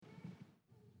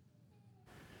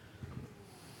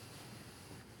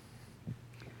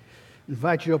I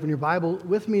invite you to open your Bible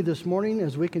with me this morning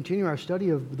as we continue our study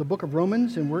of the book of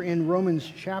Romans, and we're in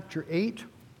Romans chapter 8.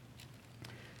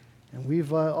 And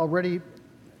we've already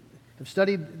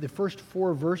studied the first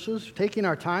 4 verses, taking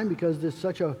our time because there's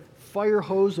such a fire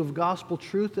hose of gospel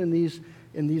truth in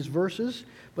these verses.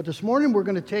 But this morning we're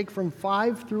going to take from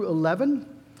 5 through 11,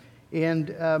 and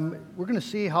we're going to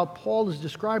see how Paul is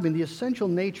describing the essential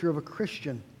nature of a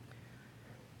Christian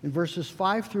in verses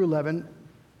 5 through 11.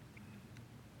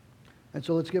 And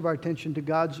so let's give our attention to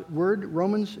God's Word,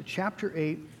 Romans chapter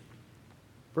 8,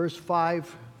 verse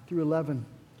 5 through 11.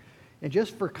 And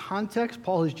just for context,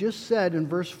 Paul has just said in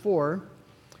verse 3,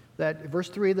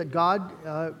 that God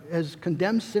has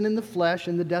condemned sin in the flesh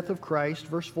in the death of Christ,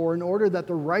 verse 4, in order that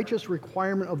the righteous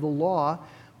requirement of the law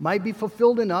might be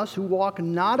fulfilled in us who walk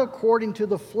not according to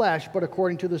the flesh, but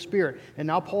according to the Spirit. And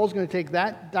now Paul's going to take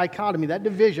that dichotomy, that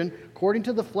division, according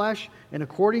to the flesh and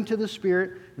according to the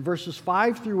Spirit. In verses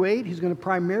 5 through 8, he's going to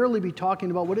primarily be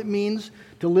talking about what it means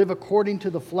to live according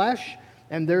to the flesh.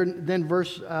 And then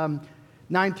verse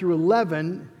 9 through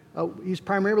 11, he's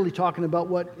primarily talking about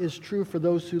what is true for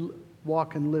those who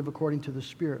walk and live according to the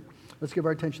Spirit. Let's give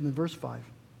our attention to verse 5.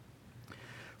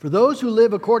 For those who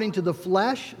live according to the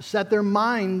flesh set their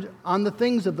mind on the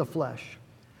things of the flesh.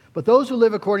 But those who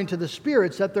live according to the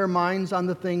Spirit set their minds on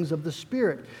the things of the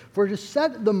Spirit. For to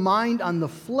set the mind on the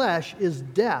flesh is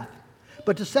death,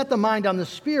 but to set the mind on the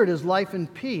Spirit is life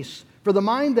and peace. For the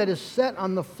mind that is set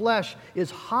on the flesh is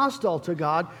hostile to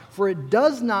God, for it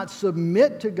does not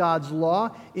submit to God's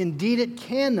law. Indeed, it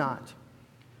cannot.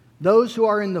 Those who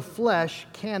are in the flesh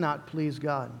cannot please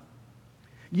God.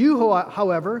 You,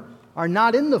 however, are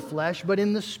not in the flesh, but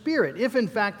in the Spirit, if in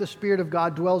fact the Spirit of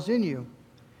God dwells in you.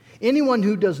 Anyone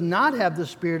who does not have the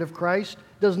Spirit of Christ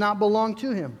does not belong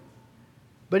to him.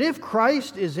 But if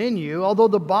Christ is in you, although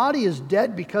the body is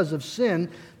dead because of sin,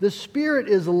 the Spirit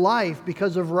is life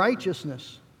because of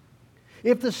righteousness.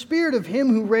 If the Spirit of him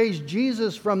who raised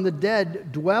Jesus from the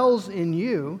dead dwells in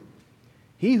you,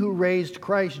 he who raised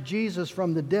Christ Jesus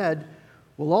from the dead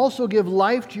will also give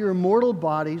life to your mortal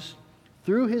bodies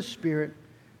through his Spirit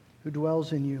who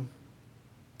dwells in you.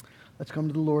 Let's come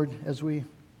to the Lord as we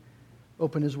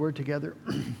open his word together.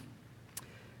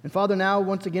 And Father, now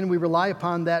once again we rely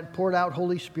upon that poured out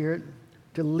Holy Spirit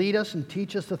to lead us and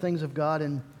teach us the things of God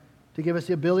and to give us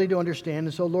the ability to understand.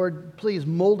 And so Lord, please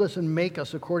mold us and make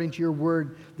us according to your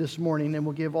word this morning, and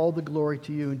we'll give all the glory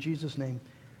to you. In Jesus' name,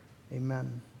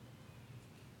 amen.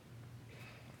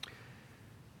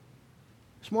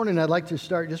 This morning I'd like to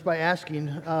start just by asking,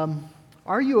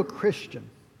 are you a Christian?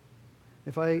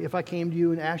 If I came to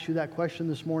you and asked you that question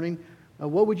this morning,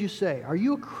 what would you say? Are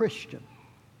you a Christian?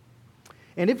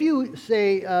 And if you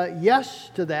say yes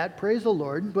to that, praise the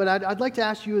Lord. But I'd like to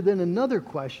ask you then another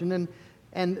question,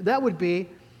 and that would be,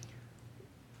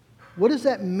 what does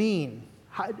that mean?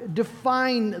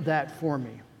 Define that for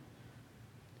me.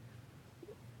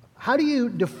 How do you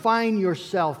define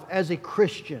yourself as a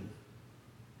Christian?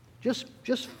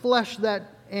 Just flesh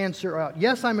that answer out.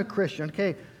 Yes, I'm a Christian.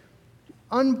 Okay.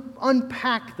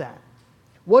 Unpack that.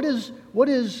 What is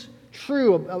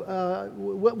true?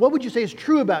 What would you say is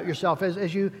true about yourself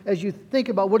as you think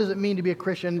about what does it mean to be a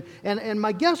Christian? And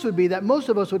my guess would be that most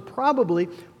of us would probably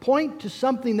point to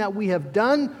something that we have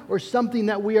done or something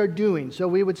that we are doing. So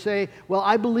we would say, "Well,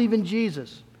 I believe in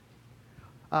Jesus,"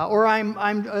 or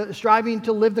 "I'm striving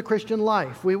to live the Christian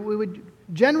life." We would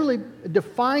generally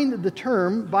define the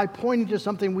term by pointing to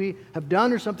something we have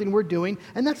done or something we're doing,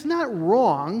 and that's not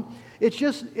wrong. It's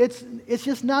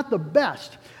just not the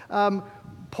best.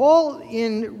 Paul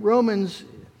in Romans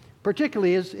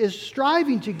particularly is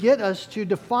striving to get us to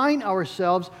define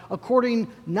ourselves according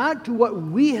not to what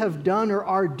we have done or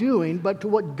are doing, but to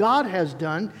what God has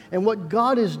done and what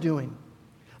God is doing.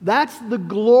 That's the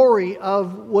glory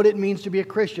of what it means to be a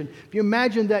Christian. If you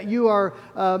imagine that you are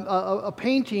a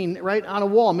painting right on a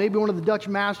wall, maybe one of the Dutch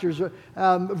masters,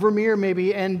 Vermeer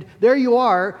maybe, and there you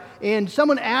are, and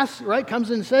someone asks, right,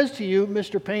 comes and says to you,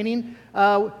 Mr. Painting,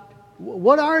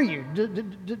 what are you?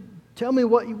 Tell me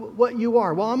what you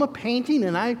are. Well, I'm a painting,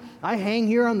 and I hang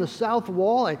here on the south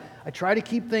wall. I try to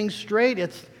keep things straight.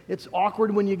 It's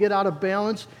awkward when you get out of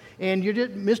balance. And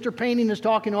Mr. Painting is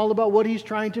talking all about what he's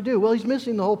trying to do. Well, he's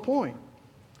missing the whole point.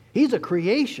 He's a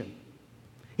creation.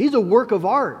 He's a work of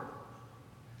art.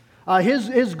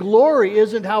 His glory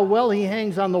isn't how well he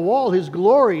hangs on the wall. His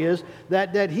glory is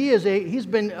that he's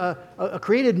been a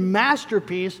created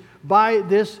masterpiece by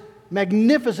this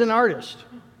magnificent artist.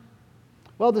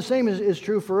 Well, the same is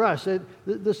true for us.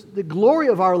 The glory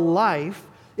of our life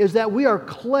is that we are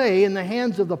clay in the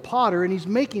hands of the potter, and he's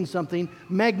making something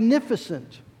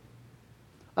magnificent.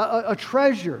 A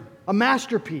treasure, a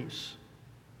masterpiece.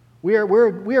 We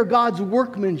are God's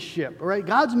workmanship, all right?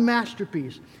 God's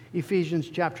masterpiece, Ephesians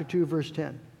chapter 2, verse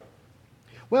 10.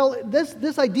 Well,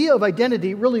 this idea of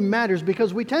identity really matters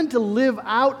because we tend to live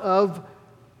out of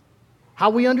how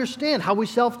we understand, how we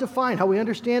self-define, how we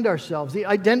understand ourselves. The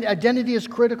identity is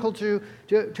critical to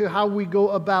how we go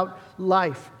about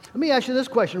life. Let me ask you this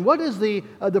question. What is the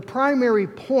primary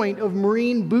point of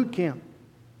Marine boot camp?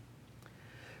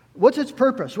 What's its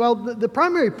purpose? Well, the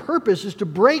primary purpose is to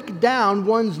break down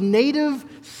one's native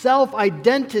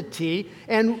self-identity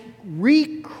and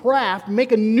recraft,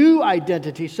 make a new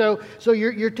identity. So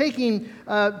you're taking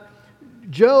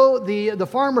Joe, the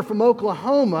farmer from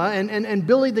Oklahoma, and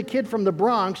Billy, the kid from the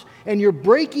Bronx, and you're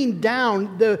breaking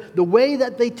down the way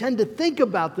that they tend to think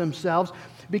about themselves,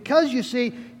 because you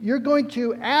see, you're going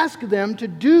to ask them to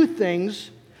do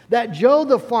things that Joe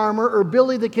the farmer or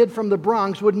Billy the kid from the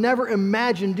Bronx would never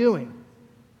imagine doing.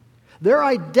 Their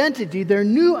identity, their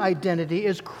new identity,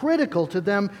 is critical to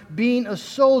them being a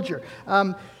soldier.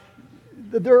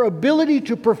 Their ability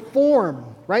to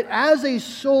perform, right, as a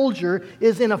soldier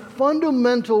is in a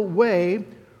fundamental way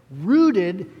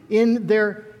rooted in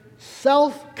their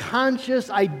self-conscious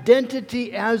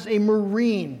identity as a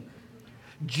Marine.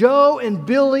 Joe and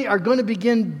Billy are going to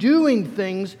begin doing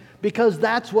things because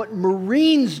that's what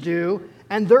Marines do,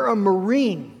 and they're a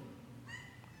Marine.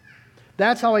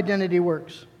 That's how identity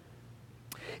works.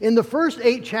 In the first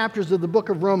 8 chapters of the book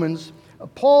of Romans,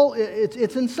 Paul,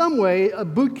 it's in some way a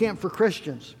boot camp for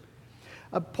Christians.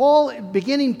 Paul,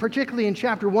 beginning particularly in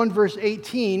chapter 1, verse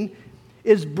 18,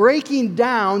 is breaking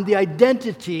down the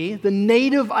identity, the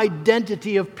native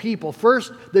identity of people.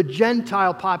 First, the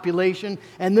Gentile population,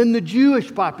 and then the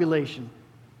Jewish population.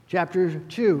 Chapter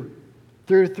 2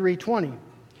 through 3:20.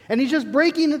 And he's just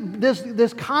breaking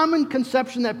this common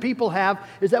conception that people have,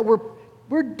 is that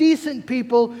we're decent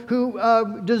people who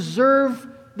deserve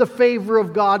the favor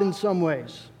of God in some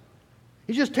ways.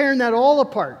 He's just tearing that all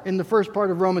apart in the first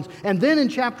part of Romans. And then in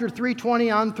chapter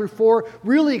 3:20 on through 4,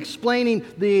 really explaining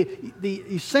the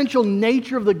essential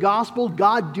nature of the gospel,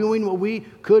 God doing what we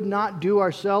could not do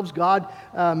ourselves, God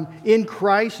in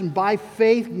Christ and by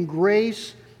faith and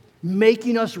grace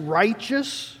making us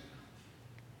righteous.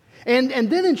 And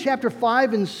then in chapter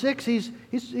 5 and 6, he's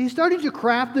starting to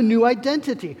craft the new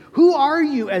identity. Who are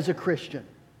you as a Christian?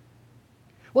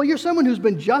 Well, you're someone who's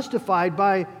been justified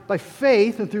by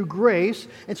faith and through grace,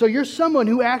 and so you're someone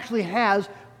who actually has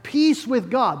peace with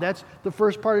God. That's the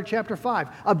first part of chapter 5.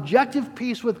 Objective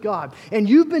peace with God. And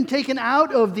you've been taken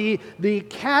out of the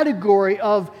category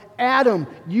of Adam.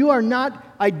 You are not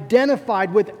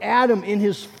identified with Adam in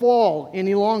his fall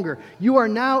any longer. You are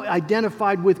now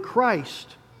identified with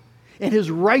Christ and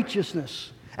his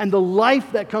righteousness and the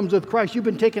life that comes with Christ. You've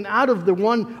been taken out of the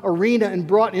one arena and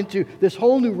brought into this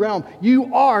whole new realm.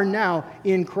 You are now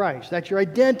in Christ. That's your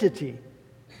identity.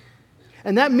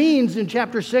 And that means in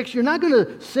chapter 6, you're not going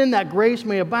to sin that grace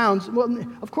may abound. Well,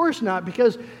 of course not,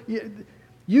 because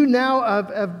you now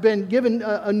have been given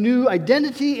a new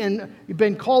identity and you've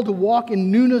been called to walk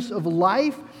in newness of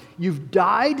life. You've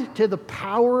died to the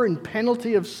power and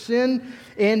penalty of sin,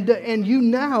 and you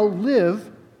now live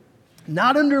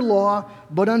not under law,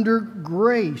 but under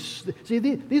grace. See,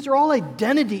 these are all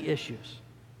identity issues.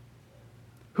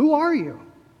 Who are you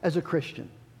as a Christian?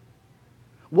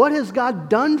 What has God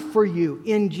done for you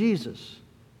in Jesus?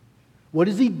 What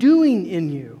is He doing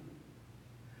in you?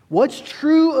 What's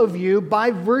true of you by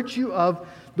virtue of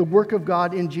the work of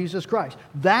God in Jesus Christ?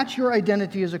 That's your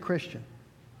identity as a Christian.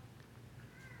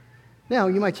 Now,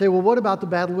 you might say, well, what about the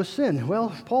battle with sin?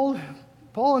 Well,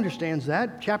 Paul understands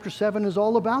that. Chapter 7 is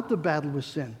all about the battle with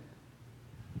sin.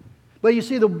 But you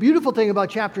see, the beautiful thing about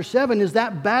chapter 7 is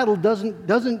that battle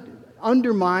doesn't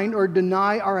undermine or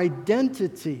deny our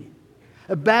identity.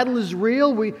 A battle is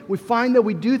real. We find that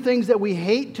we do things that we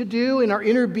hate to do. In our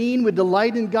inner being, we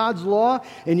delight in God's law.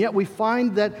 And yet we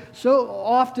find that so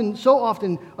often,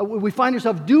 we find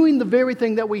ourselves doing the very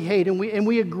thing that we hate. And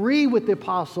we agree with the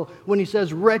apostle when he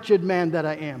says, "Wretched man that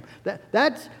I am."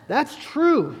 That's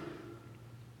true.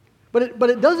 But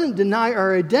it doesn't deny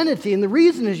our identity. And the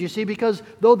reason is, you see, because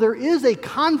though there is a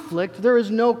conflict, there is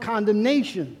no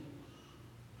condemnation.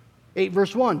 8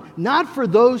 verse 1, not for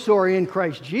those who are in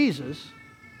Christ Jesus.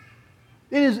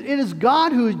 It is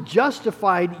God who has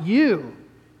justified you.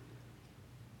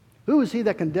 Who is he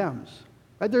that condemns?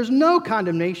 Right? There's no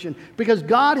condemnation because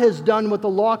God has done what the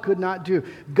law could not do.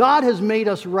 God has made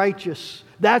us righteous.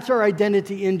 That's our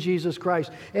identity in Jesus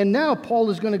Christ. And now Paul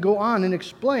is going to go on and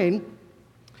explain,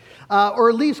 or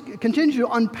at least continue to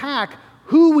unpack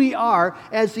who we are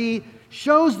as he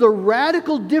shows the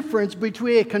radical difference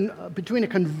between a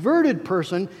converted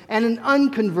person and an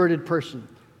unconverted person.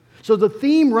 So the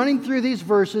theme running through these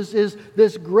verses is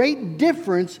this great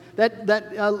difference that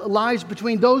lies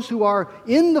between those who are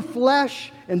in the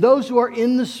flesh and those who are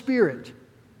in the Spirit.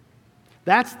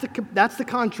 That's the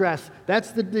contrast.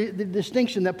 That's the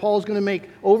distinction that Paul is going to make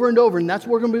over and over. And that's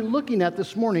what we're going to be looking at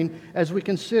this morning as we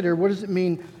consider what does it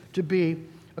mean to be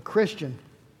a Christian.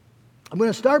 I'm going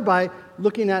to start by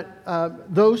looking at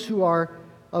those who are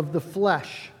of the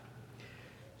flesh.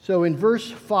 So in verse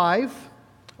 5,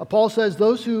 Paul says,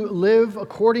 those who live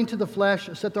according to the flesh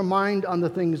set their mind on the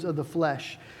things of the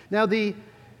flesh. Now,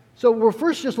 so we'll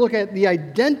first just look at the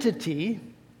identity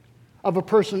of a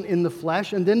person in the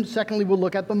flesh, and then secondly, we'll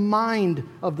look at the mind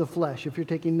of the flesh, if you're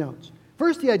taking notes.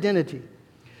 First, the identity.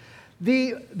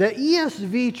 The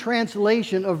ESV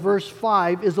translation of verse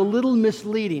 5 is a little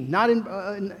misleading, not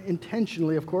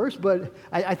intentionally, of course, but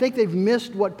I think they've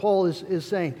missed what Paul is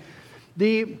saying.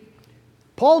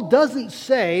 Paul doesn't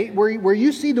say, where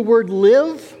you see the word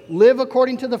live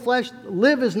according to the flesh,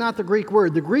 live is not the Greek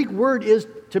word. The Greek word is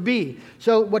to be.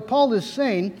 So what Paul is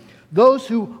saying, those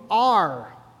who are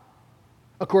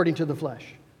according to the flesh.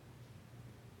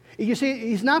 You see,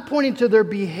 he's not pointing to their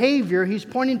behavior, he's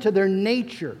pointing to their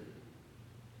nature.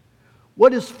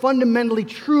 What is fundamentally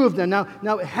true of them.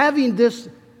 Now having this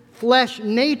flesh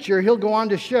nature, he'll go on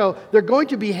to show, they're going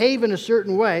to behave in a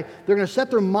certain way. They're going to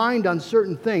set their mind on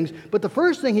certain things. But the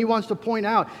first thing he wants to point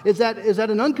out is that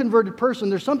an unconverted person,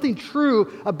 there's something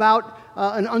true about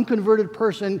an unconverted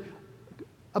person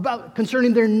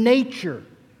concerning their nature.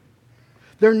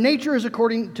 Their nature is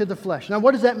according to the flesh. Now,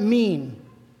 what does that mean?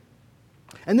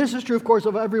 And this is true, of course,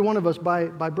 of every one of us by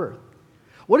birth.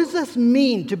 What does this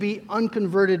mean to be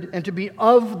unconverted and to be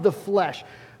of the flesh?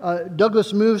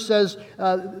 Douglas Moo says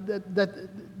that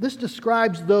this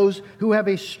describes those who have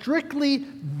a strictly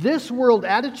this world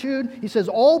attitude. He says,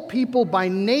 all people by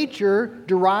nature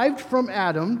derived from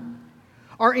Adam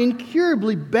are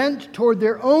incurably bent toward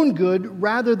their own good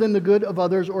rather than the good of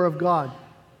others or of God.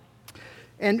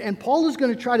 And Paul is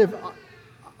going to try to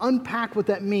unpack what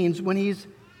that means when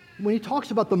he talks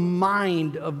about the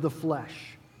mind of the flesh.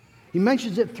 He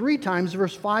mentions it 3 times,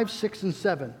 verse 5, 6, and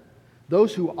 7.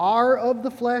 Those who are of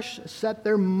the flesh set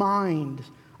their mind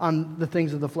on the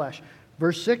things of the flesh.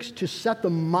 Verse 6, to set the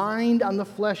mind on the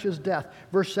flesh is death.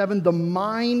 Verse 7, the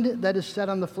mind that is set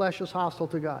on the flesh is hostile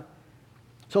to God.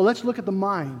 So let's look at the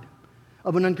mind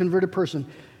of an unconverted person.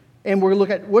 And we're going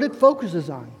to look at what it focuses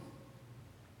on.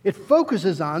 It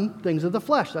focuses on things of the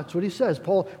flesh. That's what he says.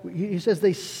 Paul, he says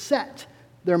they set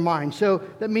their mind. So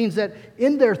that means that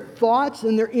in their thoughts,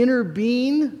 in their inner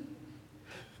being,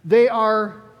 they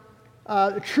are,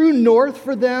 true north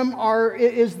for them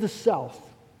is the self.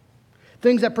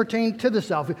 Things that pertain to the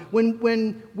self.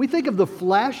 When we think of the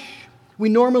flesh, we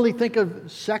normally think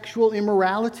of sexual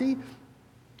immorality.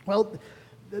 Well,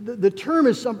 the term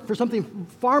is for something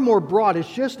far more broad.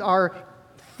 It's just our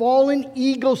fallen,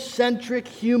 egocentric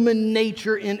human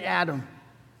nature in Adam.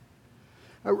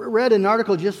 I read an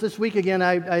article just this week again.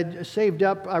 I saved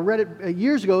up. I read it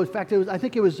years ago. In fact, I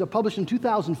think it was published in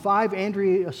 2005.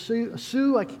 Andrea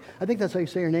Sue, I think that's how you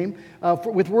say her name,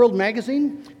 with World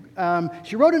Magazine.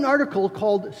 She wrote an article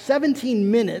called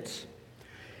 17 Minutes,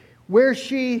 where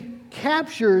she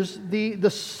captures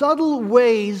the subtle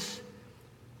ways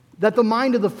that the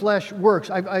mind of the flesh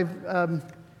works. I've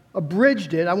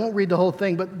abridged it. I won't read the whole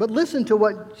thing, but listen to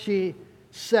what she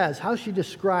says, how she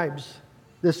describes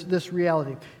this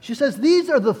reality. She says, these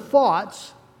are the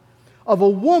thoughts of a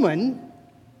woman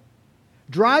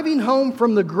driving home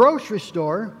from the grocery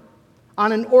store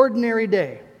on an ordinary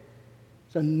day.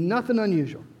 So nothing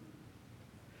unusual.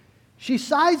 She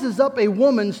sizes up a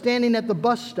woman standing at the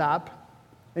bus stop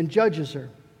and judges her.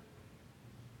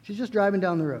 She's just driving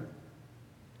down the road.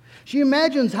 She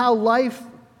imagines how life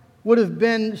would have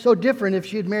been so different if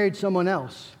she had married someone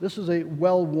else. This is a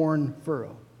well-worn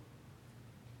furrow.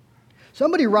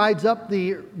 Somebody rides up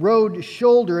the road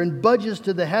shoulder and budges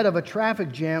to the head of a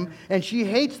traffic jam, and she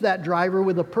hates that driver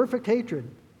with a perfect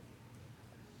hatred.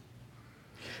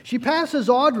 She passes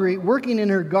Audrey working in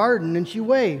her garden, and she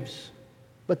waves,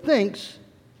 but thinks,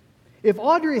 if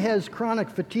Audrey has chronic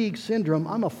fatigue syndrome,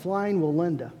 I'm a flying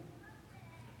Wallenda.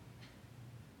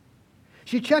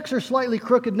 She checks her slightly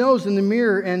crooked nose in the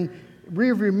mirror and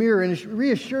rearview mirror and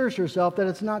reassures herself that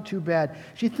it's not too bad.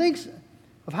 She thinks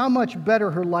of how much better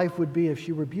her life would be if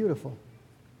she were beautiful.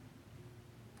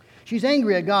 She's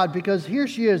angry at God because here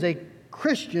she is, a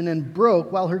Christian and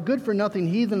broke, while her good-for-nothing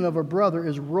heathen of a brother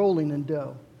is rolling in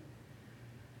dough.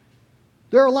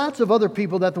 There are lots of other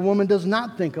people that the woman does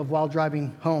not think of while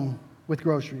driving home with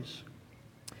groceries.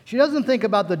 She doesn't think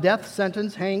about the death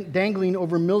sentence dangling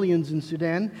over millions in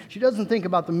Sudan. She doesn't think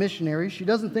about the missionaries. She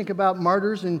doesn't think about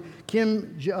martyrs in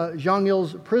Kim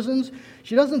Jong-il's prisons.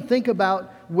 She doesn't think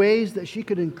about ways that she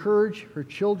could encourage her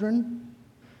children.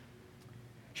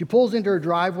 She pulls into her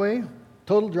driveway,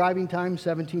 total driving time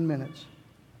 17 minutes.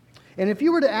 And if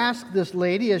you were to ask this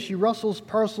lady as she rustles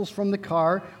parcels from the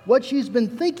car what she's been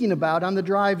thinking about on the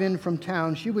drive in from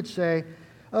town, she would say,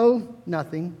 "Oh,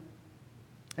 nothing."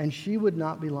 And she would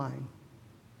not be lying.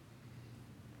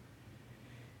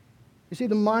 You see,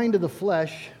 the mind of the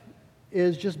flesh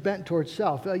is just bent towards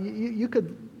self. You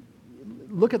could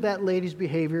look at that lady's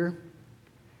behavior,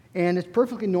 and it's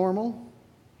perfectly normal.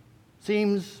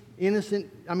 Seems innocent.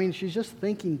 I mean, she's just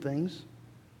thinking things.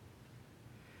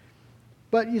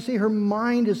 But you see, her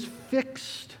mind is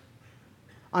fixed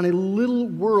on a little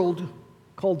world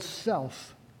called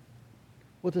self.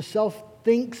 What the self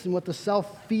thinks and what the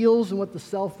self feels and what the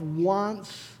self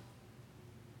wants.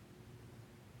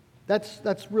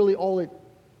 That's really all it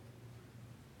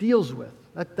deals with.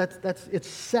 It's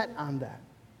set on that.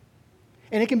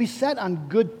 And it can be set on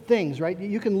good things, right?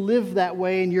 You can live that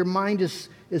way and your mind is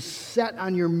set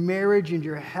on your marriage and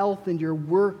your health and your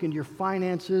work and your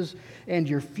finances and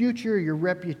your future, your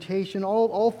reputation,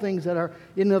 all things that are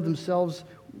in and of themselves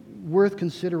worth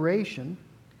consideration.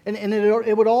 And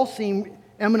it would all seem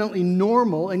eminently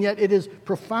normal, and yet it is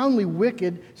profoundly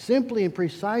wicked simply and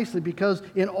precisely because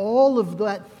in all of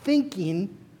that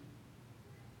thinking,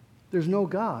 there's no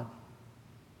God.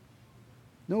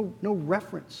 No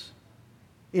reference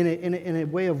in a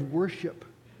way of worship.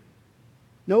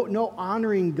 No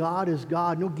honoring God as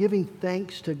God. No giving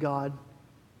thanks to God.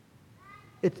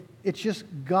 It's just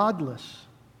godless.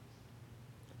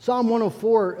 Psalm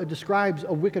 104 describes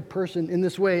a wicked person in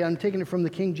this way. I'm taking it from the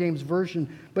King James Version,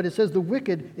 but it says the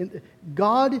wicked,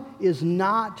 God is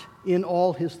not in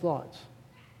all his thoughts.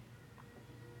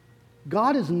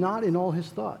 God is not in all his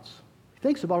thoughts. He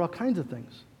thinks about all kinds of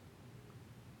things.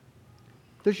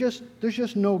 There's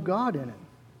just no God in it.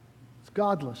 It's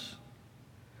godless.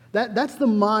 That's the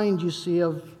mind, you see,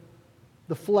 of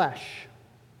the flesh.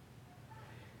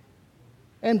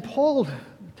 And Paul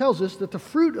tells us that the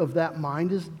fruit of that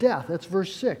mind is death. That's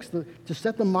verse 6. To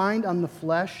set the mind on the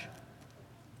flesh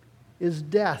is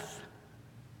death.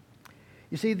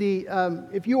 You see,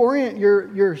 if you orient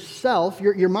yourself,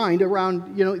 your mind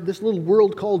around this little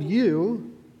world called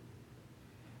you,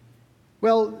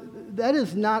 well, that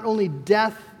is not only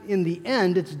death in the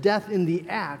end, it's death in the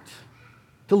act.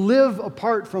 To live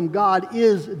apart from God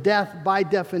is death by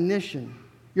definition.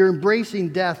 You're embracing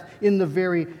death in the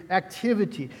very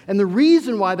activity. And the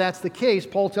reason why that's the case,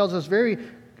 Paul tells us very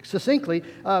succinctly,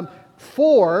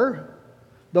 for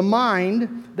the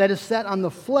mind that is set on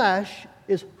the flesh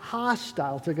is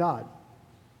hostile to God.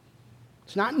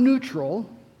 It's not neutral,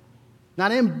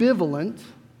 not ambivalent.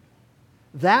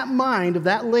 That mind of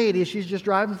that lady, she's just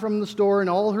driving from the store and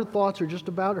all her thoughts are just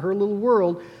about her little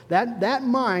world, that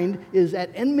mind is at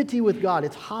enmity with God.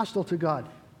 It's hostile to God.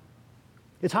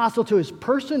 It's hostile to his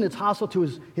person. It's hostile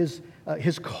to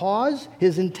his cause,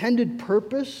 his intended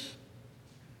purpose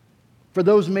for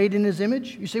those made in his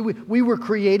image. You see, we were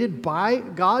created by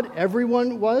God.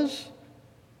 Everyone was.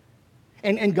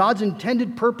 And God's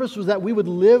intended purpose was that we would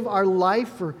live our life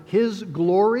for his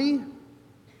glory,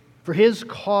 for his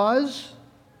cause,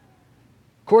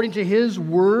 according to his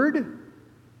word.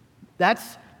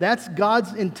 That's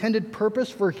God's intended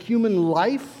purpose for human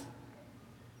life.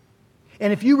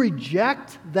 And if you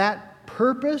reject that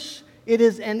purpose, it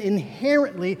is an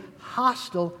inherently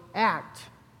hostile act.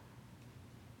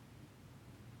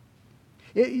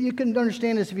 You can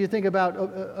understand this if you think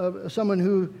about someone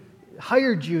who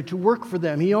hired you to work for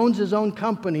them. He owns his own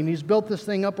company, and he's built this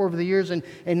thing up over the years, and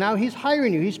now he's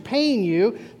hiring you. He's paying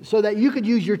you so that you could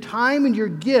use your time and your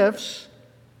gifts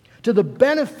to the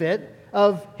benefit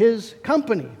of his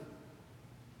company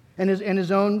and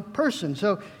his own person.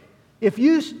 So if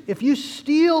you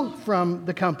steal from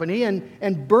the company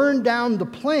and burn down the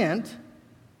plant,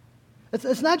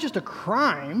 it's not just a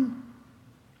crime.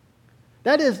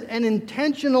 That is an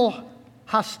intentional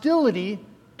hostility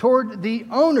toward the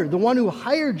owner, the one who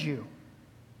hired you.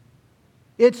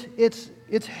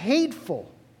 It's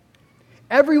hateful.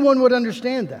 Everyone would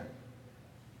understand that.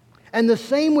 And the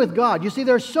same with God. You see,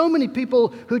 there are so many people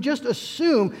who just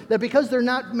assume that because they're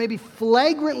not maybe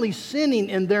flagrantly sinning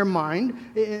in their mind,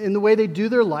 in the way they do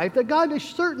their life, that God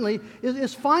certainly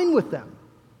is fine with them.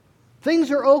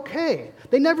 Things are okay.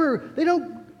 They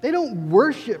don't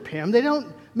worship him. They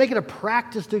don't make it a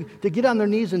practice to get on their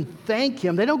knees and thank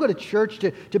him. They don't go to church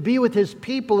to be with his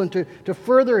people and to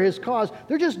further his cause.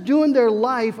 They're just doing their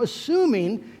life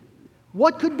assuming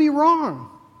what could be wrong.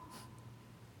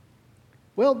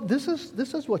 Well, this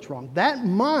is what's wrong. That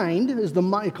mind is the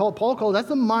mind, Paul calls that's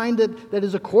the mind that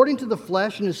is according to the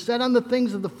flesh and is set on the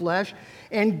things of the flesh,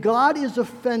 and God is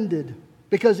offended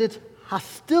because it's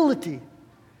hostility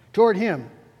toward him.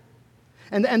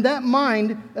 And that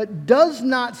mind does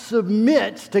not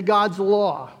submit to God's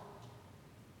law.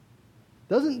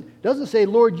 Doesn't say,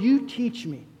 Lord, you teach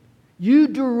me. You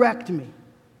direct me.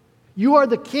 You are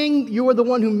the king. You are the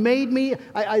one who made me.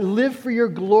 I live for your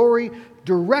glory.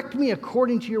 Direct me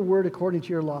according to your word, according to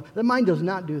your law. The mind does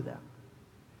not do that.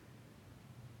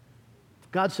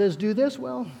 If God says do this,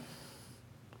 well,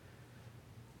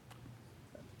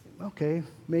 okay,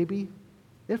 maybe.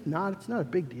 If not, it's not a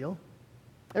big deal.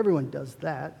 Everyone does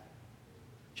that.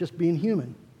 Just being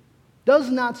human. Does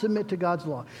not submit to God's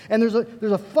law. And there's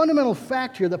a fundamental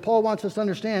fact here that Paul wants us to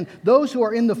understand. Those who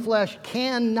are in the flesh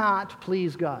cannot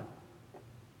please God.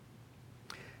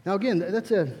 Now again,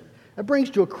 that brings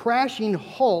to a crashing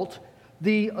halt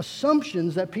the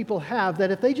assumptions that people have that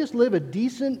if they just live a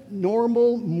decent,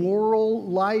 normal, moral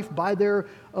life by their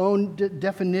own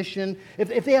definition,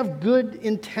 if they have good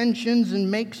intentions and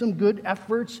make some good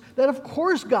efforts, that of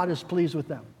course God is pleased with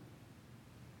them.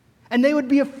 And they would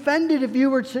be offended if you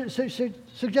were to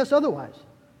suggest otherwise.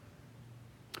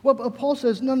 Well, Paul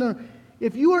says, no.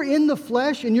 If you are in the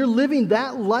flesh and you're living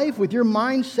that life with your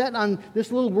mind set on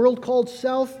this little world called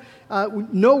self,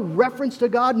 no reference to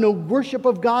God, no worship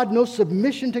of God, no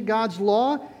submission to God's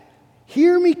law,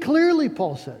 hear me clearly,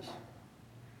 Paul says.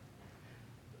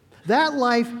 That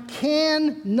life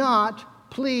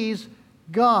cannot please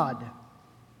God.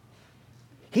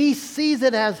 He sees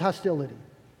it as hostility.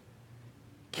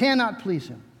 Cannot please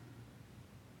him.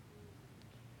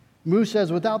 Moose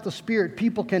says, without the Spirit,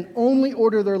 people can only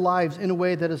order their lives in a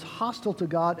way that is hostile to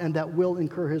God and that will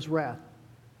incur his wrath.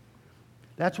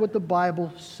 That's what the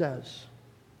Bible says.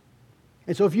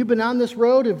 And so if you've been on this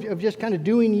road of just kind of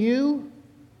doing you,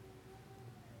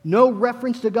 no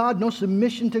reference to God, no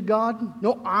submission to God,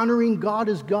 no honoring God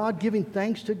as God, giving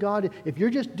thanks to God, if you're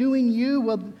just doing you,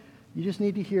 well, you just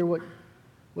need to hear what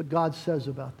God says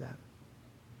about that.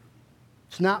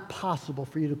 It's not possible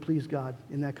for you to please God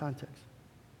in that context.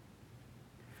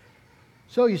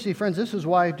 So you see, friends, this is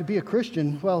why to be a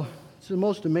Christian, well, it's the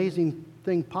most amazing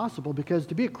thing possible, because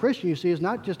to be a Christian, you see, is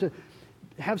not just to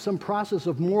have some process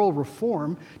of moral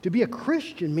reform. To be a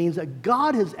Christian means that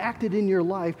God has acted in your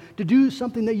life to do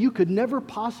something that you could never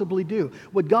possibly do.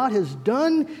 What God has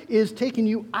done is taken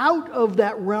you out of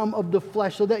that realm of the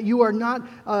flesh so that you are not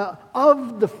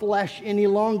of the flesh any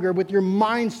longer with your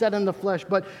mind set on the flesh,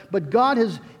 but God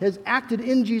has acted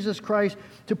in Jesus Christ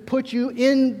to put you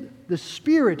in the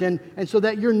Spirit, and so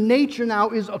that your nature now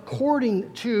is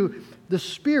according to the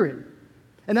Spirit.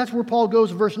 And that's where Paul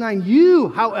goes in verse 9. You,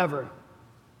 however,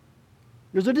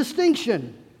 there's a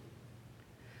distinction.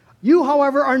 You,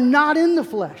 however, are not in the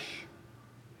flesh,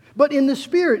 but in the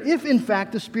Spirit, if in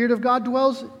fact the Spirit of God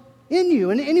dwells in you.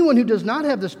 And anyone who does not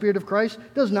have the Spirit of Christ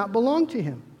does not belong to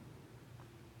him.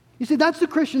 You see, that's the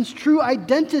Christian's true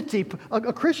identity.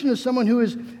 A Christian is someone who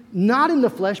is not in the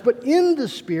flesh, but in the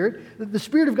Spirit. The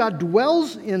Spirit of God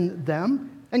dwells in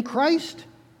them, and Christ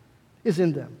is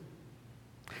in them.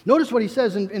 Notice what he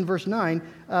says in verse 9.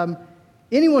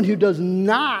 Anyone who does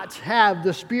not have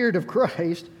the Spirit of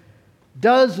Christ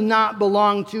does not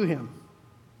belong to him.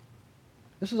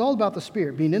 This is all about the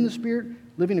Spirit. Being in the Spirit,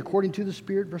 living according to the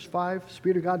Spirit, verse 5. The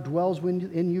Spirit of God dwells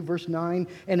in you, verse 9.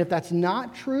 And if that's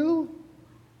not true,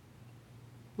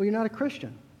 well, you're not a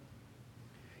Christian.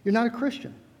 You're not a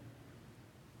Christian.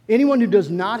 Anyone who does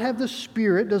not have the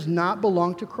Spirit does not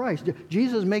belong to Christ.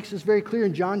 Jesus makes this very clear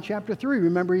in John chapter 3.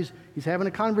 Remember, he's having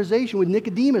a conversation with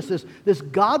Nicodemus, this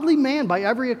godly man by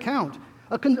every account,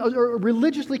 a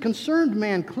religiously concerned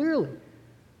man, clearly.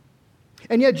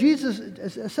 And yet Jesus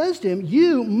says to him,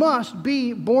 you must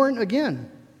be born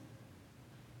again.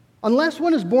 Unless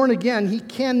one is born again, he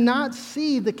cannot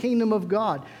see the kingdom of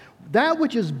God. That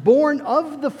which is born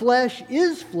of the flesh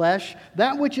is flesh.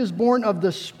 That which is born of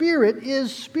the Spirit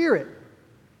is spirit.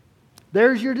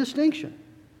 There's your distinction.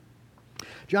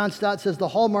 John Stott says the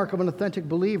hallmark of an authentic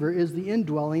believer is the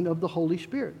indwelling of the Holy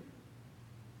Spirit.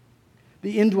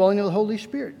 The indwelling of the Holy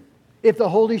Spirit. If the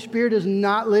Holy Spirit is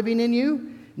not living in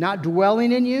you, not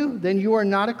dwelling in you, then you are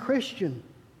not a Christian.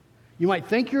 You might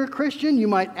think you're a Christian. You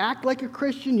might act like a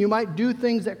Christian. You might do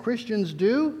things that Christians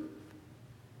do.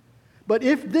 But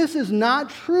if this is not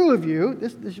true of you,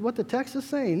 this is what the text is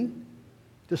saying,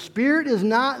 the Spirit is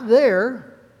not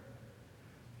there,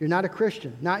 you're not a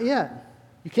Christian. Not yet.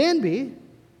 You can be,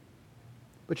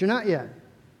 but you're not yet.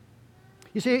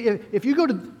 You see, if you go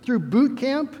through boot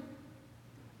camp,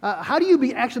 How do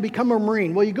you actually become a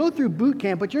Marine? Well, you go through boot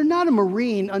camp, but you're not a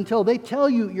Marine until they tell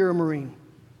you you're a Marine.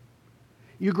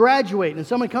 You graduate, and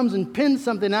someone comes and pins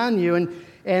something on you,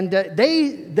 and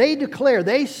they declare,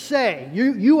 they say,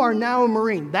 you are now a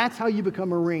Marine. That's how you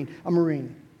become a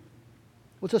Marine.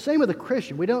 Well, it's the same with a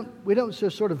Christian. We don't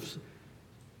just sort of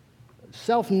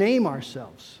self-name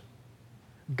ourselves.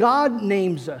 God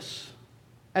names us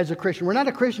as a Christian. We're not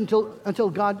a Christian until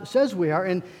God says we are.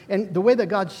 And the way that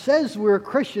God says we're a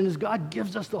Christian is God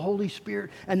gives us the Holy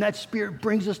Spirit. And that Spirit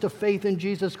brings us to faith in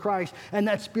Jesus Christ. And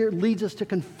that Spirit leads us to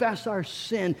confess our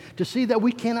sin, to see that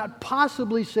we cannot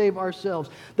possibly save ourselves.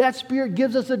 That Spirit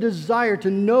gives us a desire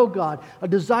to know God, a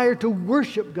desire to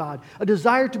worship God, a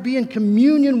desire to be in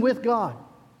communion with God.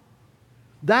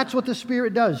 That's what the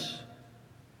Spirit does.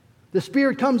 The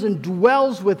Spirit comes and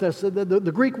dwells with us.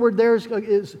 The Greek word there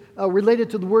is related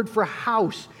to the word for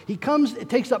house. He comes, it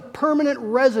takes up permanent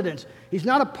residence. He's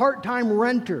not a part-time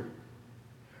renter.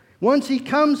 Once he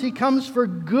comes for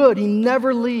good. He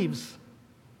never leaves.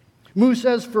 Moo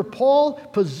says, for Paul,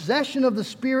 possession of the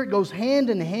Spirit goes hand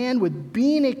in hand with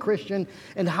being a Christian,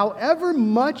 and however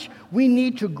much we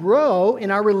need to grow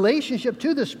in our relationship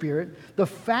to the Spirit, the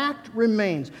fact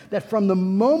remains that from the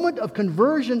moment of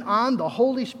conversion on, the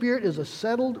Holy Spirit is a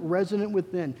settled resident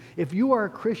within. If you are a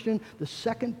Christian, the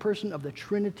second person of the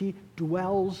Trinity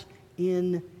dwells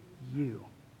in you.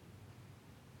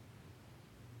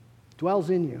 Dwells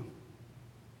in you.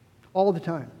 All the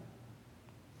time.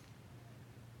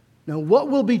 Now, what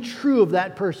will be true of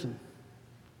that person?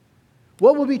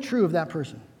 What will be true of that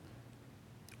person?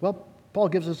 Well, Paul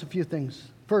gives us a few things.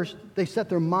 First, they set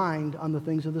their mind on the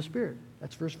things of the Spirit.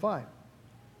 That's verse 5.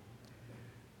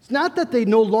 It's not that they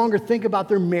no longer think about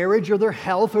their marriage or their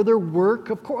health or their work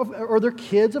or their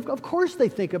kids. Of course they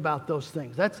think about those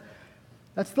things. That's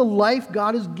the life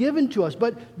God has given to us.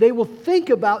 But they will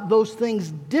think about those things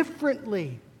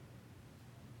differently.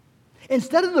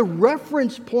 Instead of the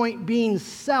reference point being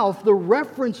self, the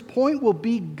reference point will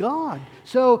be God.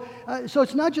 So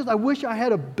it's not just, I wish I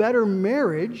had a better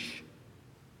marriage.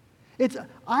 It's,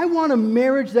 I want a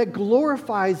marriage that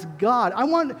glorifies God. I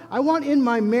want in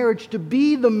my marriage to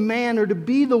be the man or to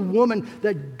be the woman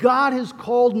that God has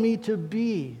called me to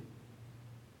be.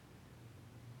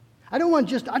 I don't want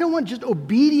just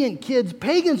obedient kids.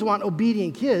 Pagans want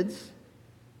obedient kids.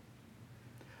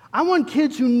 I want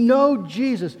kids who know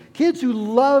Jesus, kids who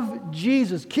love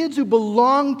Jesus, kids who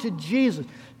belong to Jesus.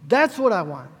 That's what I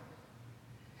want.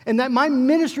 And that my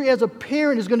ministry as a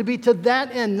parent is going to be to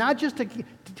that end, not just to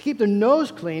keep their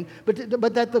nose clean, but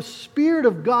that the Spirit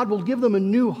of God will give them a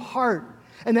new heart.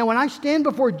 And that when I stand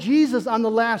before Jesus on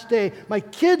the last day, my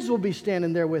kids will be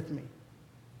standing there with me.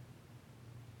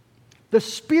 The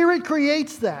Spirit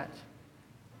creates that.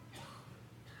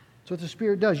 That's what the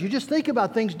Spirit does. You just think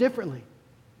about things differently.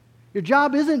 Your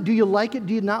job isn't, do you like it,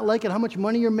 do you not like it, how much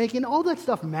money you're making, all that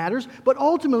stuff matters. But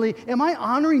ultimately, am I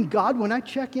honoring God when I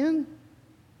check in?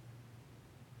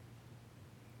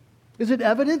 Is it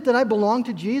evident that I belong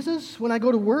to Jesus when I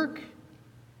go to work?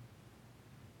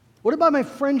 What about my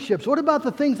friendships? What about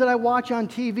the things that I watch on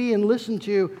TV and listen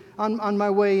to on my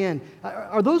way in?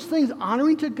 Are those things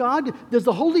honoring to God? Does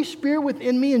the Holy Spirit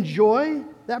within me enjoy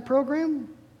that program?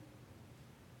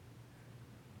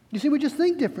 You see, we just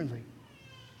think differently.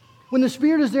 When the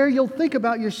Spirit is there, you'll think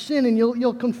about your sin and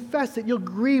you'll confess it, you'll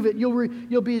grieve it,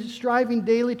 you'll be striving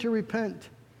daily to repent.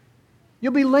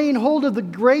 You'll be laying hold of the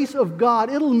grace of God.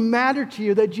 It'll matter to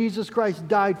you that Jesus Christ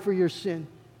died for your sin.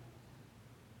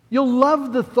 You'll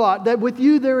love the thought that with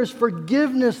you there is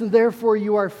forgiveness and therefore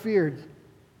you are feared.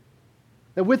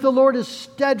 That with the Lord is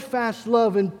steadfast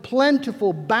love and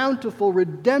plentiful, bountiful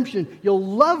redemption. You'll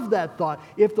love that thought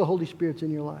if the Holy Spirit's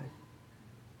in your life.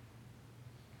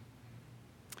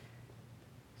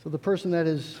 So the person that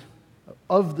is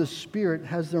of the Spirit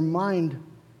has their mind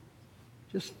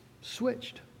just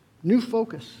switched. New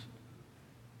focus.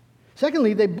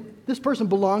 Secondly, this person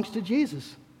belongs to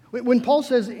Jesus. When Paul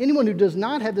says anyone who does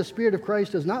not have the Spirit of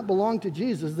Christ does not belong to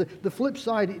Jesus, the flip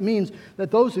side means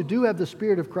that those who do have the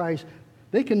Spirit of Christ,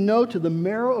 they can know to the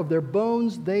marrow of their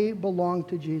bones they belong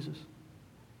to Jesus.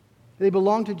 They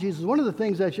belong to Jesus. One of the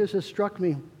things that just has struck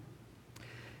me,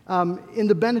 in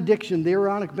the benediction, the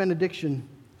Aaronic benediction,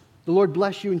 the Lord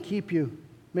bless you and keep you,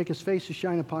 make His face to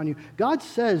shine upon you. God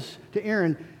says to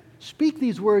Aaron, speak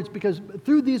these words because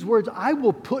through these words I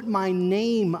will put my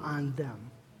name on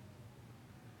them.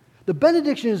 The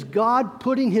benediction is God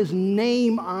putting His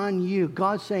name on you.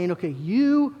 God saying, okay,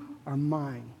 you are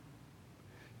mine.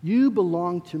 You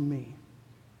belong to me.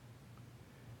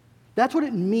 That's what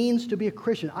it means to be a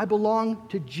Christian. I belong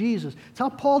to Jesus. It's how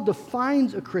Paul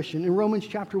defines a Christian in Romans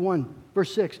chapter 1.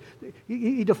 Verse 6.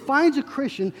 He defines a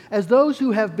Christian as those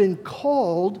who have been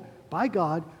called by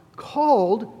God,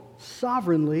 called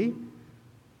sovereignly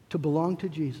to belong to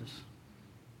Jesus.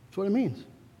 That's what it means.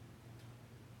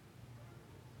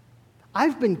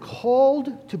 I've been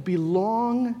called to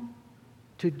belong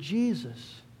to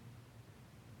Jesus.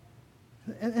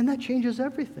 And that changes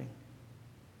everything.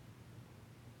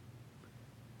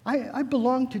 I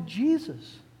belong to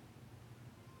Jesus.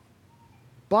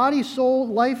 Body, soul,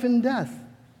 life, and death.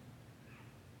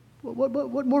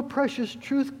 What more precious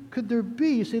truth could there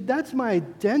be? You see, that's my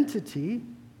identity.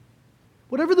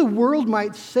 Whatever the world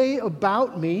might say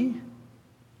about me,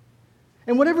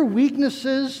 and whatever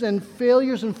weaknesses and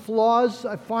failures and flaws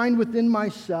I find within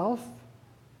myself,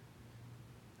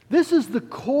 this is the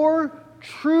core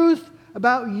truth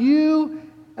about you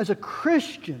as a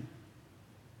Christian.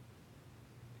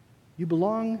 You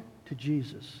belong to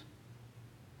Jesus.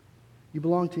 You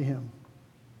belong to Him.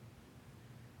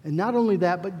 And not only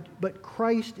that, but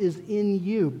Christ is in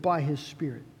you by His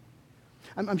Spirit.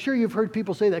 I'm sure you've heard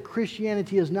people say that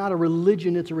Christianity is not a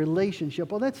religion, it's a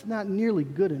relationship. Well, that's not nearly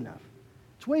good enough.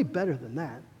 It's way better than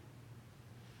that.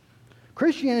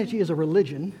 Christianity is a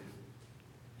religion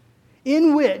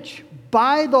in which,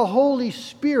 by the Holy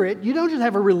Spirit, you don't just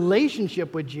have a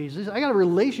relationship with Jesus. I got a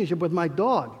relationship with my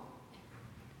dog.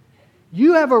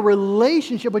 You have a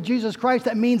relationship with Jesus Christ.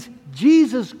 That means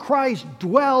Jesus Christ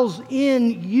dwells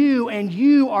in you and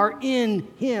you are in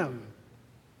Him.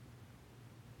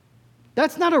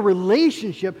 That's not a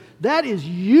relationship. That is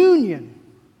union.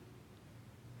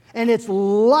 And it's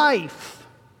life.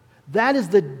 That is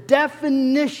the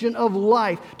definition of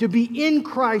life. To be in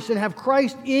Christ and have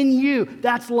Christ in you.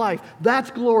 That's life.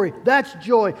 That's glory. That's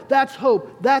joy. That's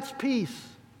hope. That's peace.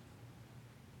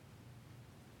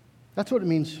 That's what it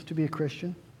means to be a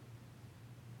Christian.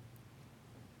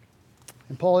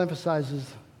 And Paul emphasizes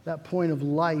that point of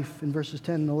life in verses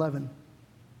 10 and 11.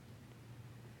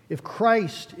 If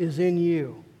Christ is in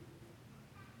you,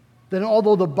 then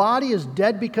although the body is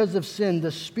dead because of sin,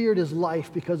 the spirit is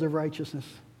life because of righteousness.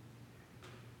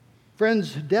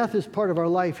 Friends, death is part of our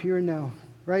life here and now,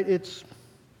 right?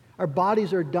 Our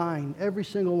bodies are dying, every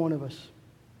single one of us.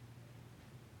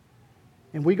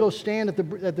 And we go stand at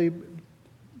the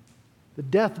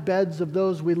deathbeds of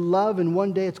those we love, and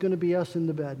one day it's going to be us in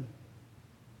the bed.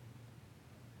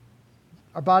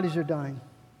 Our bodies are dying.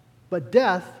 But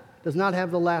death does not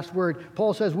have the last word.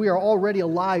 Paul says we are already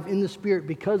alive in the Spirit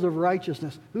because of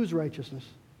righteousness. Whose righteousness?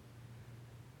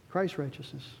 Christ's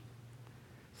righteousness.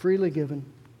 Freely given.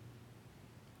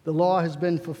 The law has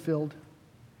been fulfilled.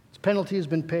 Its penalty has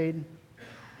been paid.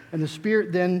 And the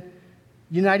Spirit then,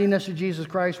 uniting us to Jesus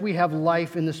Christ, we have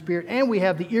life in the Spirit, and we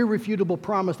have the irrefutable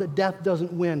promise that death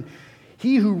doesn't win.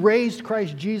 He who raised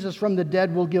Christ Jesus from the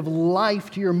dead will give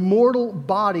life to your mortal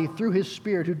body through His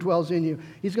Spirit who dwells in you.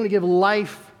 He's going to give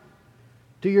life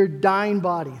to your dying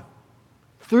body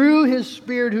through His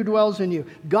Spirit who dwells in you.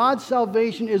 God's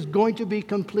salvation is going to be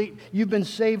complete. You've been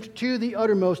saved to the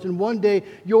uttermost, and one day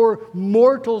your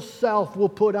mortal self will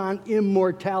put on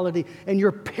immortality, and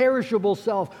your perishable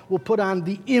self will put on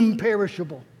the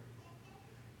imperishable.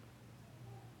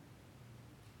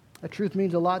 That truth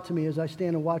means a lot to me as I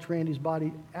stand and watch Randy's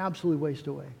body absolutely waste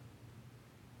away.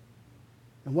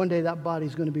 And one day that body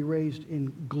is going to be raised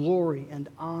in glory and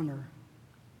honor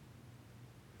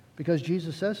because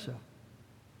Jesus says so.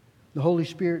 The Holy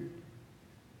Spirit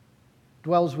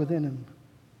dwells within him.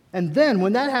 And then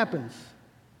when that happens,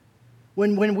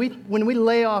 when we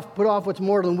put off what's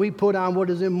mortal and we put on what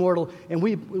is immortal, and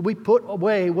we put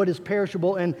away what is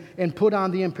perishable and put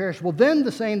on the imperishable, then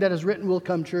the saying that is written will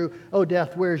come true, O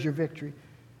death, where is your victory?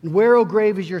 And where, O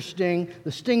grave, is your sting?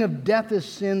 The sting of death is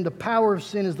sin, the power of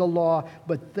sin is the law,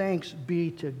 but thanks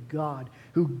be to God,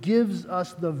 who gives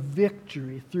us the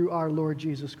victory through our Lord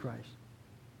Jesus Christ.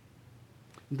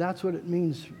 And that's what it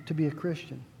means to be a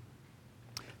Christian.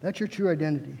 That's your true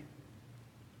identity.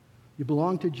 You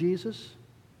belong to Jesus.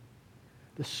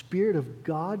 The Spirit of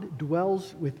God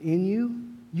dwells within you.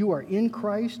 You are in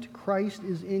Christ. Christ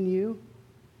is in you.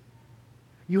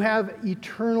 You have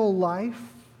eternal life,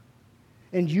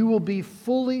 and you will be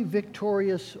fully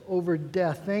victorious over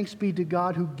death. Thanks be to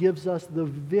God who gives us the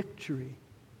victory.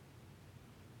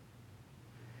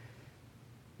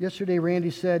 Yesterday,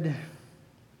 Randy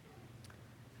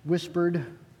whispered,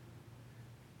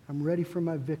 I'm ready for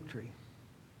my victory.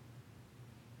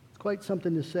 It's quite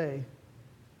something to say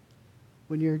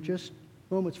when you're just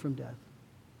moments from death.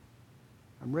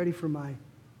 I'm ready for my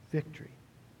victory.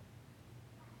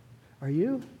 Are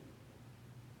you?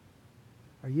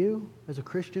 Are you, as a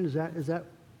Christian, is that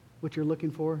what you're looking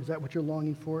for? Is that what you're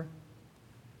longing for?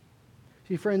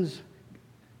 See, friends,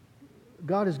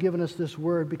 God has given us this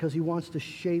word because He wants to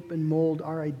shape and mold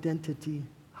our identity,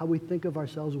 how we think of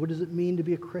ourselves. What does it mean to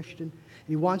be a Christian?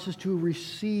 He wants us to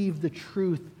receive the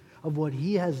truth of what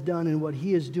He has done and what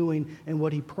He is doing and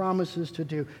what He promises to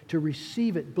do, to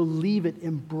receive it, believe it,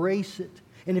 embrace it.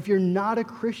 And if you're not a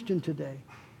Christian today,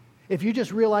 if you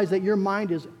just realize that your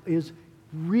mind is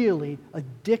really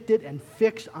addicted and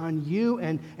fixed on you,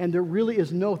 and there really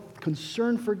is no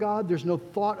concern for God, there's no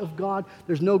thought of God,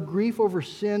 there's no grief over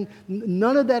sin,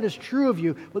 none of that is true of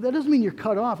you, but that doesn't mean you're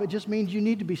cut off. It just means you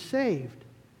need to be saved.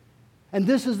 And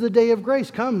this is the day of grace.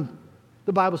 Come,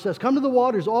 the Bible says, come to the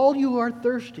waters, all you who are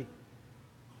thirsty.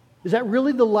 Is that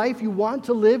really the life you want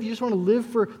to live? You just want to live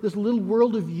for this little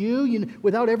world of you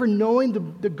without ever knowing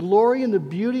the glory and the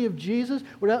beauty of Jesus,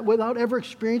 without ever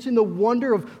experiencing the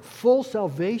wonder of full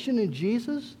salvation in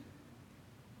Jesus?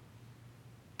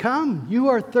 Come, you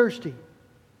are thirsty.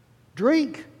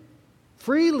 Drink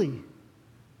freely,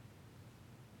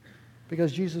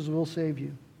 because Jesus will save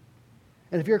you.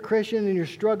 And if you're a Christian and you're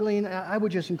struggling, I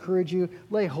would just encourage you,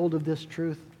 lay hold of this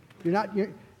truth.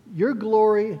 Your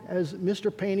glory as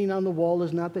Mr. Painting on the wall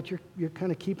is not that you're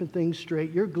kind of keeping things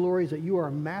straight. Your glory is that you are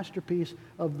a masterpiece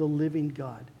of the living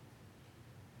God.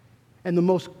 And the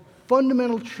most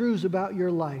fundamental truths about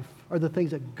your life are the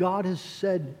things that God has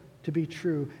said to be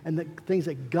true, and the things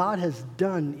that God has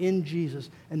done in Jesus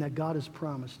and that God has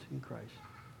promised in Christ.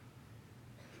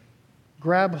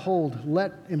 Grab hold,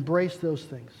 embrace those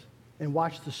things, and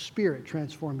watch the Spirit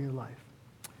transform your life.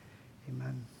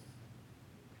 Amen.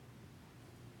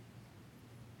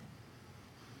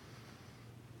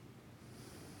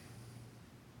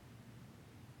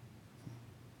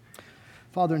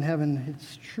 Father in heaven,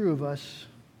 it's true of us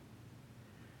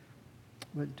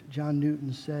what John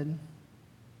Newton said,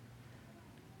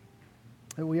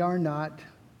 that we are not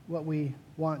what we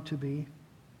want to be,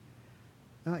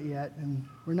 not yet, and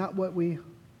we're not what we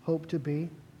hope to be.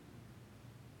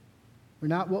 We're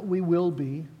not what we will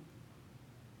be,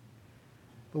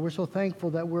 but we're so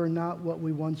thankful that we're not what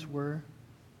we once were.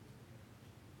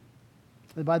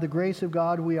 That by the grace of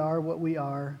God, we are what we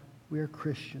are. We are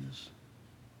Christians.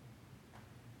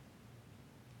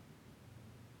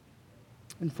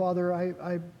 And Father,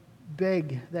 I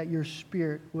beg that your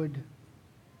Spirit would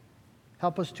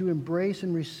help us to embrace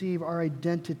and receive our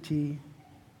identity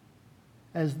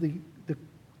as the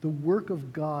work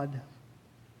of God,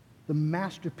 the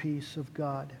masterpiece of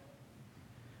God.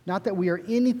 Not that we are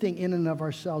anything in and of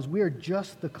ourselves. We are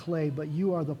just the clay, but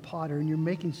you are the potter, and you're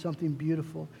making something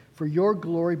beautiful for your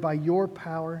glory by your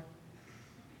power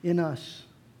in us.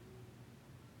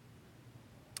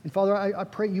 And Father, I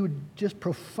pray you would just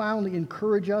profoundly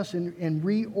encourage us and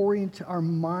reorient our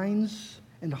minds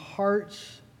and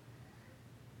hearts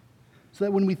so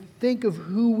that when we think of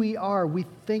who we are, we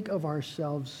think of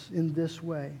ourselves in this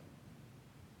way.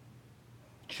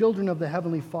 Children of the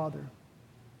Heavenly Father,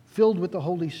 filled with the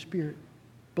Holy Spirit,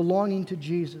 belonging to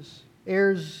Jesus,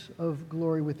 heirs of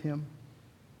glory with Him.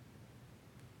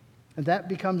 And that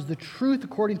becomes the truth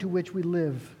according to which we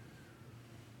live.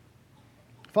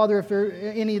 Father, if there are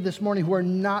any this morning who are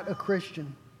not a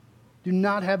Christian, do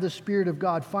not have the Spirit of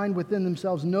God, find within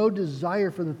themselves no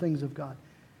desire for the things of God,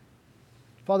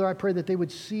 Father, I pray that they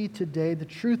would see today the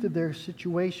truth of their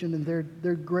situation and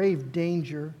their grave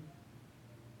danger,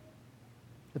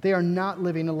 that they are not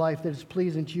living a life that is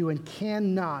pleasing to you and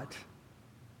cannot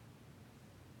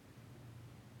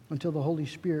until the Holy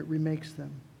Spirit remakes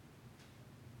them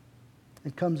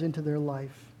and comes into their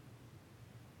life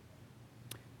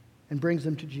and brings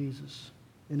them to Jesus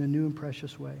in a new and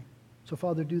precious way. So,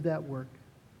 Father, do that work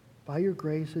by your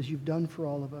grace as you've done for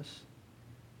all of us.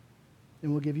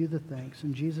 And we'll give you the thanks.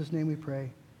 In Jesus' name we pray.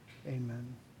 Amen.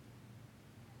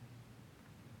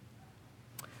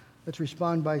 Let's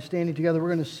respond by standing together. We're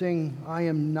going to sing, I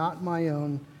am not my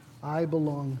own, I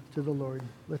belong to the Lord.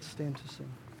 Let's stand to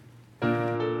sing.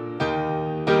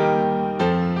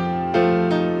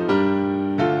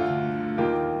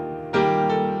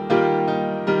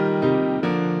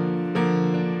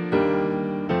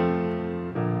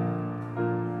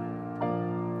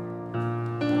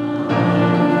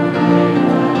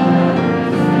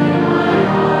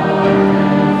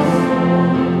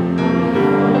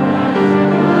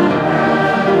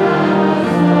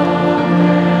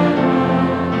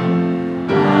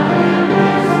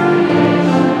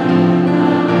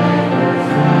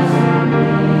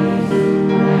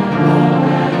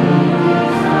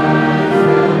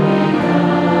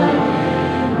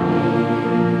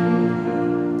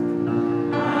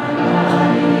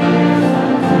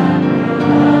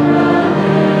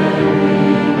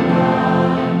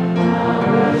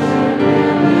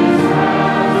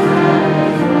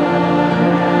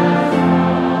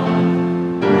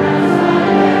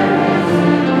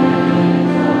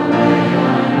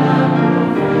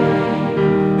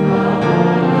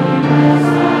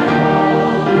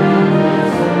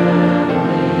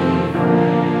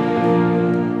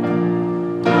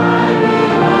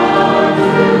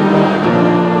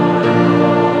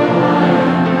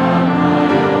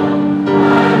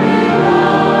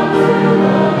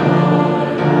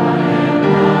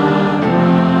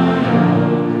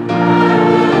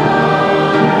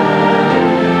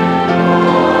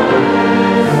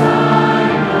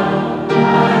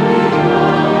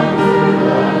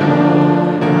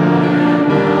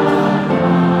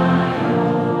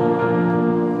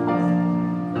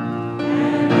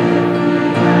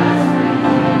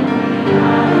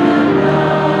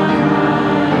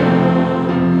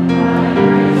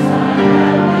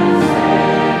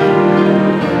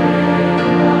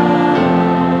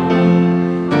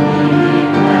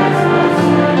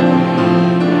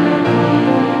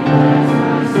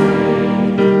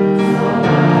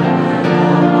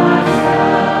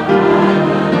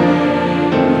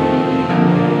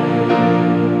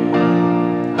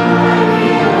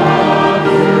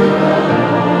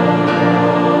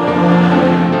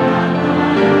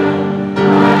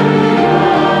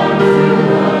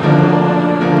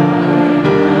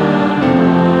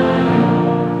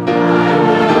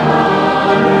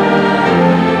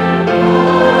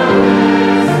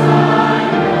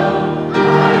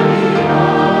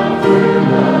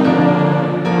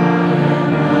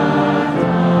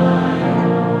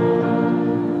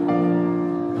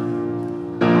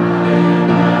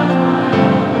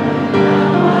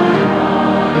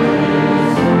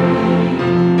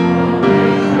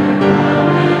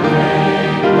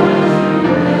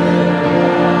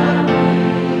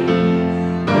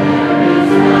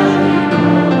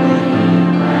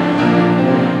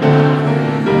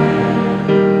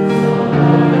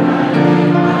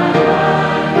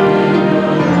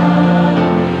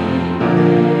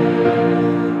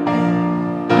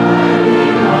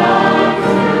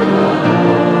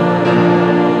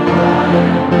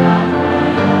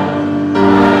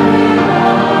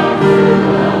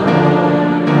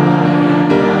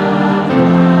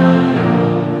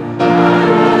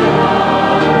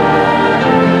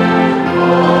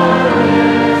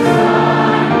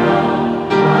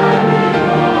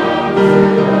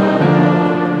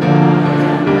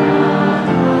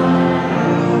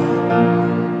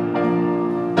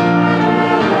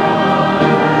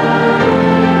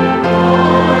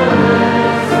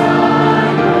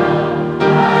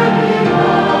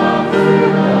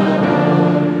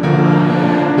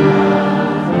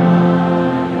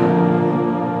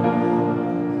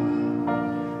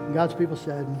 And God's people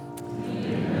said,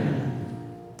 Amen.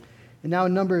 And now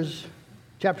in Numbers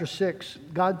chapter 6,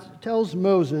 God tells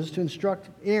Moses to instruct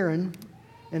Aaron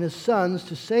and his sons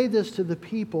to say this to the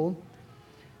people,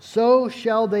 so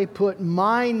shall they put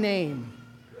my name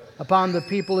upon the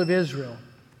people of Israel,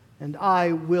 and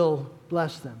I will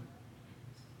bless them.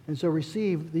 And so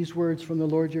receive these words from the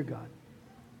Lord your God.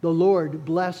 The Lord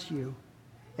bless you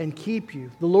and keep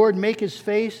you. The Lord make his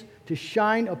face to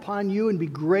shine upon you and be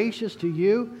gracious to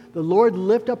you. The Lord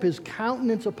lift up his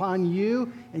countenance upon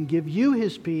you and give you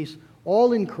his peace,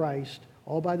 all in Christ,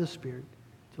 all by the Spirit,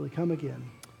 till he come again.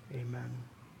 Amen.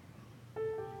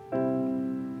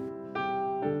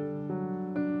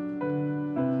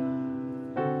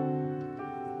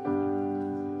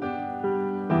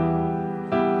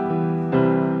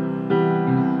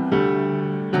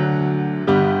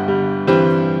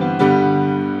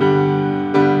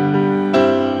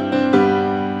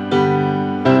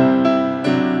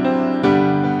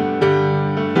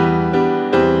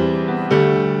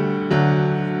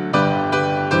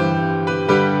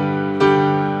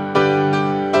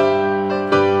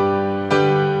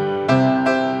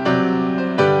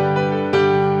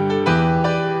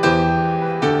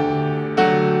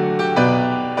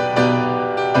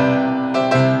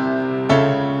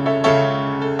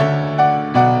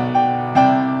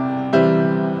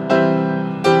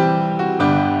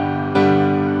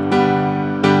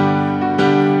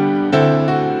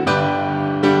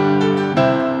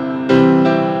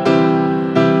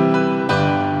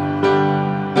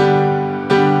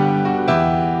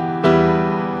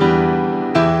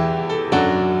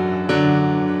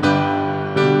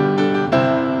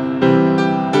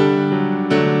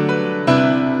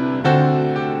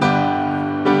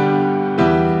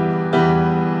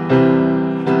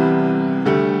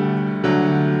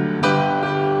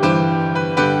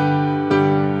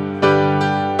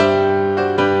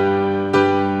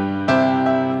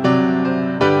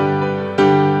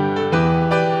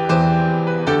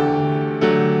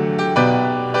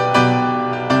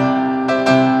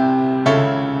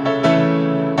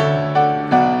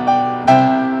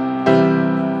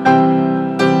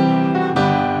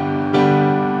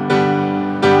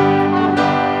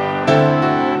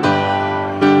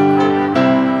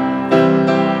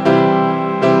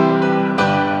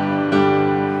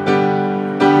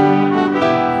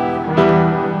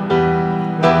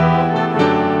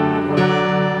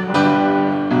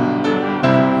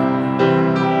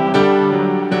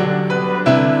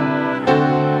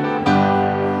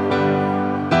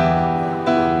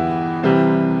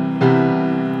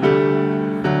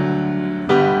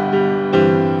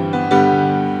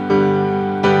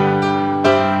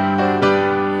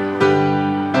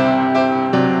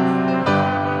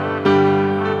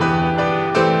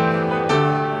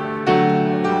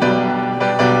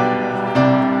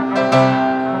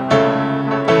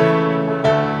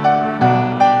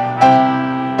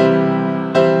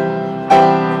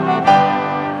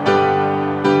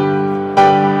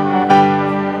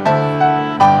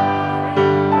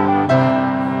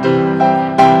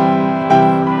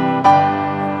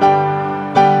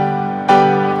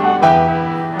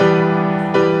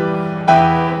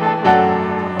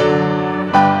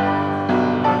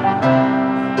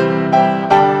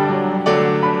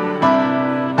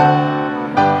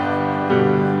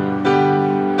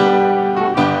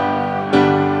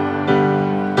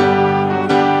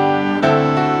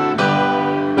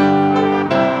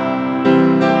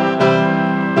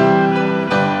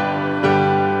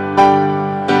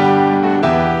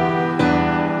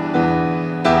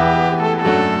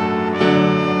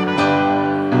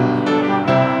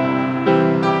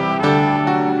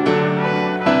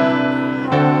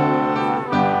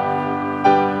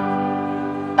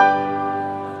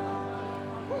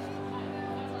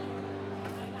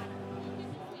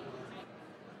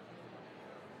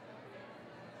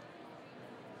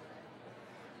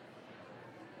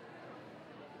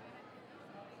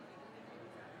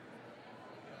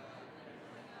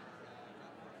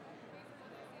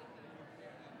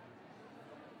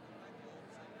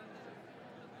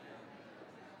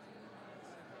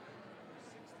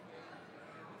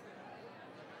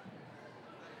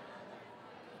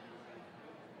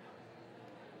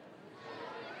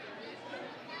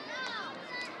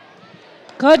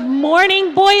 Good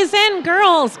morning, boys and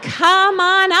girls. Come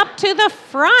on up to the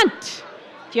front.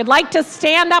 If you'd like to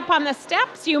stand up on the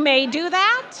steps, you may do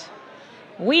that.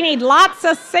 We need lots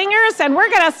of singers, and we're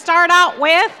going to start out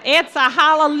with It's a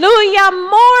Hallelujah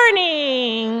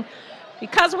Morning,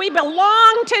 because we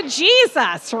belong to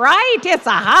Jesus, right? It's a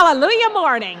Hallelujah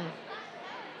Morning.